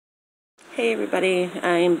Hey everybody,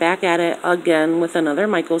 I'm back at it again with another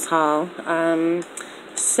Michaels haul.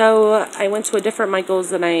 So I went to a different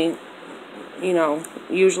Michaels than I,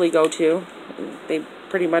 usually go to. They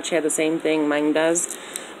pretty much had the same thing mine does.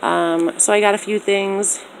 So I got a few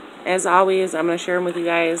things. As always, I'm going to share them with you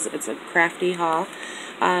guys. It's a crafty haul.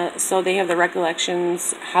 So they have the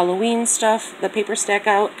Recollections Halloween stuff, the paper stack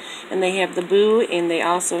out, and they have the Boo, and they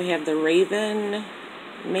also have the Raven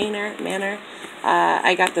Manor.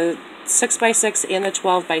 I got the 6x6 and the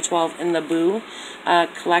 12x12 in the Boo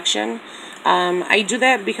collection. I do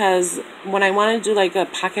that because when I want to do like a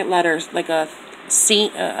pocket letter, like a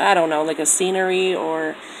scene, I don't know, like a scenery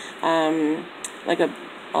or like a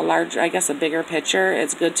large, I guess a bigger picture,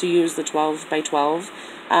 it's good to use the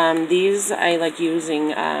 12x12. These I like using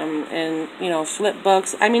in, flip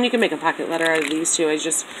books. I mean, you can make a pocket letter out of these too. It's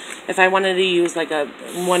just, if I wanted to use like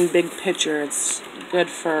one big picture, it's good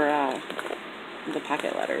for the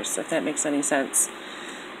pocket letters, if that makes any sense.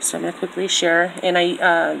 So I'm going to quickly share.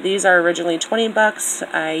 And these are originally 20 bucks.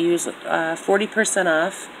 I use 40%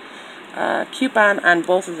 off coupon on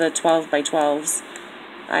both of the 12x12s.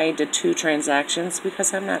 I did 2 transactions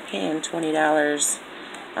because I'm not paying $20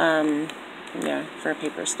 for a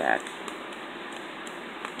paper stack.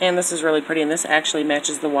 And this is really pretty, and this actually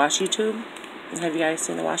matches the washi tube. Have you guys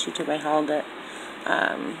seen the washi tube? I hauled it.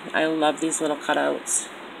 I love these little cutouts.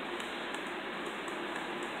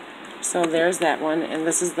 So there's that one, and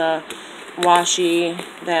this is the washi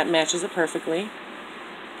that matches it perfectly.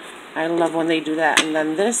 I love when they do that. And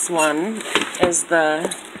then this one is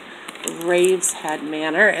the Rave's Head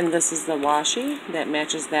Manor, and this is the washi that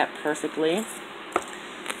matches that perfectly.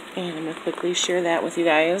 And I'm going to quickly share that with you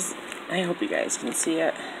guys. I hope you guys can see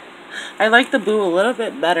it. I like the Boo a little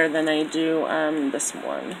bit better than I do this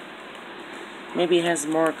one. Maybe it has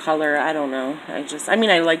more color, I don't know. I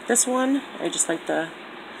like this one. I just like the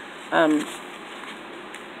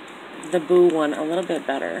Boo one a little bit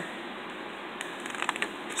better.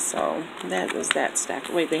 So that was that stack.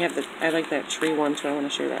 Wait, I like that tree one too. I want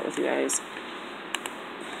to share that with you guys.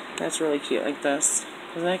 That's really cute, like this.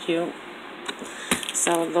 Isn't that cute?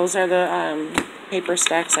 So those are the paper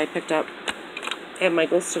stacks I picked up at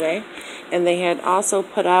Michaels today. And they had also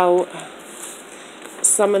put out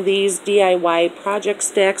some of these DIY project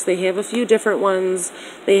stacks. They have a few different ones.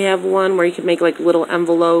 They have one where you can make like little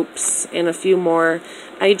envelopes and a few more.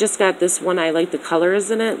 I just got this one. I like the colors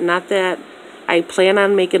in it. Not that I plan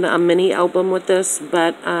on making a mini album with this,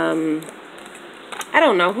 but I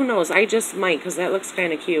don't know. Who knows? I just might, because that looks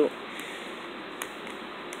kind of cute.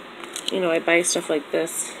 I buy stuff like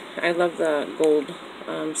this. I love the gold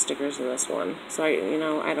stickers of this one. So I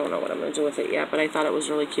don't know what I'm going to do with it yet, but I thought it was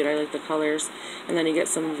really cute. I like the colors. And then you get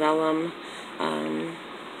some vellum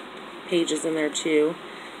pages in there too.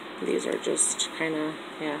 These are just kind of,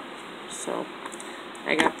 so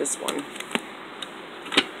I got this one.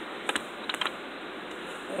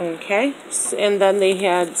 Okay, and then they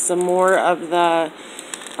had some more of the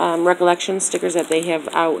Recollection stickers that they have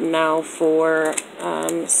out now for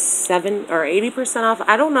 7 or 80% off.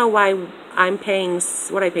 I don't know why I'm paying,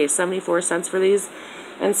 what I pay, 74 cents for these,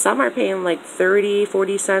 and some are paying like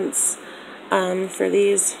 30-40 cents for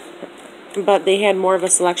these, but they had more of a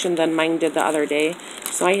selection than mine did the other day.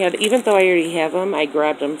 So I had, even though I already have them, I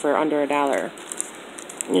grabbed them for under $1.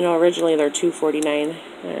 Originally they're $2.49.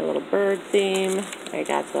 A little bird theme. I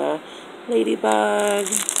got the ladybug.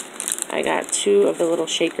 I got 2 of the little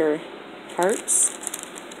shaker hearts,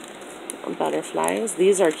 butterflies.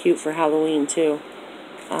 These are cute for Halloween too.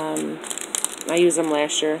 I used them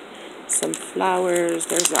last year. Some flowers.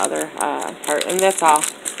 There's the other heart, and that's all.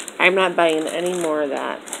 I'm not buying any more of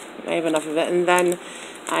that. I have enough of it. And then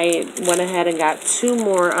I went ahead and got 2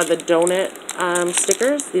 more of the donut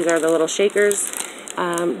stickers. These are the little shakers.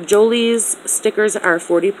 Jolie's stickers are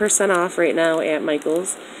 40% off right now at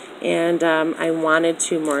Michaels. And I wanted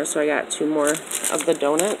 2 more, so I got 2 more of the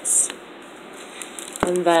donuts.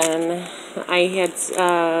 And then I had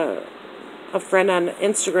a friend on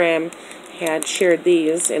Instagram had shared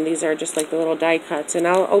these, and these are just like the little die cuts. And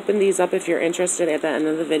I'll open these up if you're interested at the end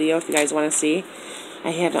of the video if you guys want to see. I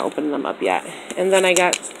haven't opened them up yet. And then I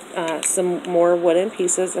got some more wooden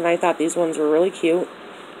pieces, and I thought these ones were really cute.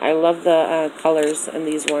 I love the colors in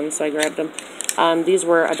these ones, so I grabbed them. These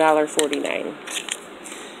were $1.49.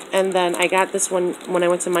 And then I got this one when I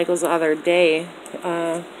went to Michael's the other day,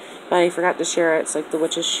 but I forgot to share it. It's like the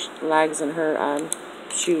witch's legs and her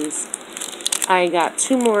shoes. I got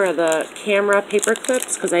 2 more of the camera paper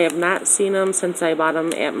clips because I have not seen them since I bought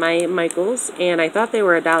them at my Michael's. And I thought they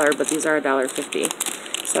were $1, but these are $1.50.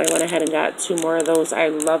 So I went ahead and got 2 more of those. I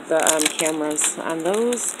love the cameras on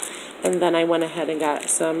those. And then I went ahead and got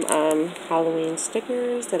some Halloween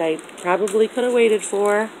stickers that I probably could have waited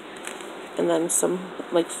for. And then some,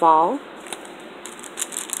 like, fall.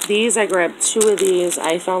 These, I grabbed 2 of these.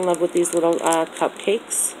 I fell in love with these little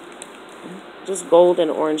cupcakes. Just gold and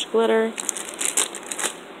orange glitter.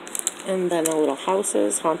 And then a little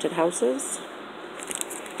houses, haunted houses.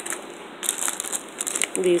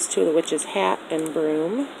 These 2, the witch's hat and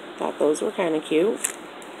broom. Thought those were kind of cute.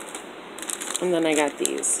 And then I got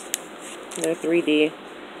these. They're 3D.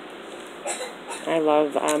 I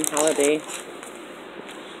love holiday.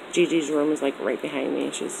 Gigi's room is like right behind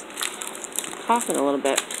me. She's coughing a little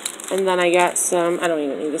bit. And then I got some, I don't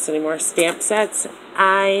even need this anymore, stamp sets.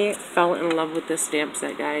 I fell in love with this stamp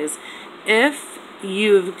set, guys. If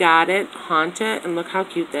you've got it, haunt it, and look how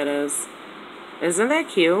cute that is. Isn't that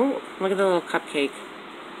cute? Look at the little cupcake.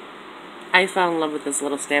 I fell in love with this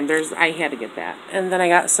little stamp. I had to get that. And then I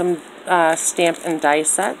got some stamp and die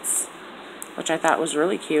sets, which I thought was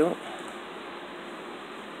really cute.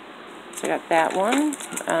 So I got that one.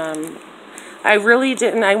 I really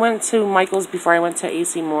didn't. I went to Michael's before I went to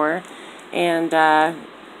AC Moore, and I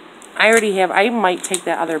already have. I might take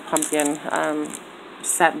that other pumpkin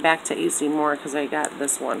set back to AC Moore because I got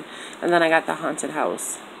this one, and then I got the haunted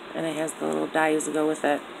house, and it has the little dies to go with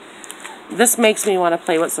it. This makes me want to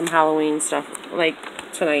play with some Halloween stuff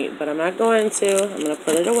like tonight, but I'm not going to. I'm going to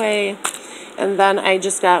put it away. And then I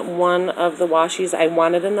just got one of the washies. I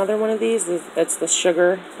wanted another one of these. It's the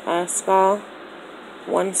sugar skull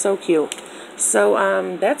one. So cute. So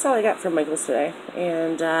that's all I got from Michael's today.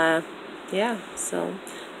 And yeah, so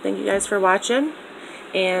thank you guys for watching.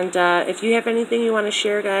 And if you have anything you want to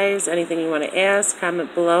share, guys, anything you want to ask,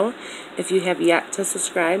 comment below. If you have yet to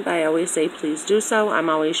subscribe, I always say please do so. I'm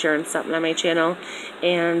always sharing something on my channel.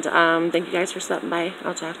 And thank you guys for stopping by.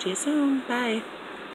 I'll talk to you soon. Bye.